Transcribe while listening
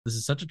This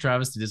is such a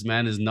travesty. This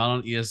man is not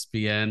on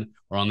ESPN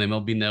or on the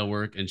MLB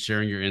network and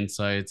sharing your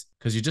insights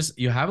because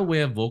you have a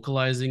way of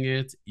vocalizing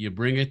it. You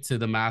bring it to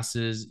the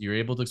masses. You're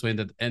able to explain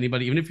that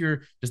anybody, even if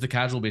you're just a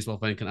casual baseball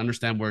fan, can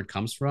understand where it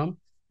comes from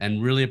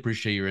and really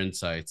appreciate your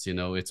insights.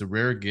 It's a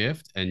rare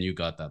gift, and you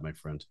got that, my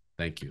friend.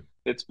 Thank you.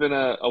 It's been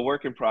a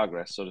work in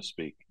progress, so to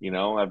speak.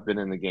 I've been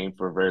in the game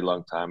for a very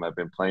long time. I've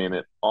been playing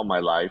it all my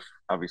life,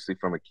 obviously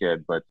from a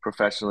kid, but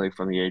professionally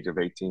from the age of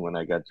 18 when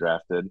I got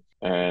drafted.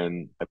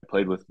 And I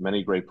played with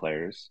many great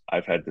players.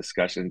 I've had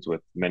discussions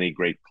with many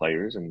great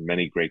players and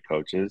many great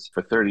coaches.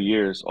 For 30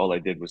 years, all I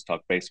did was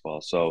talk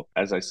baseball. So,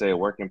 as I say, a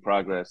work in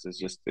progress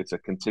is it's a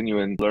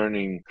continuing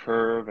learning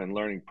curve and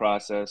learning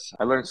process.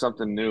 I learn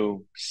something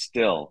new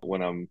still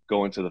when I'm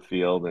going to the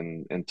field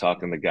and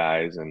talking to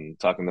guys and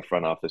talking to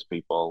front office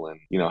people and,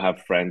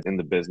 have friends in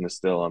the business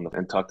still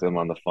and talk to them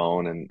on the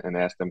phone and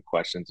ask them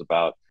questions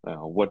about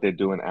what they're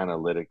doing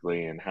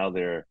analytically and how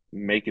they're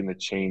making the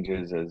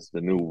changes as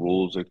the new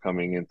rules are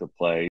coming into play.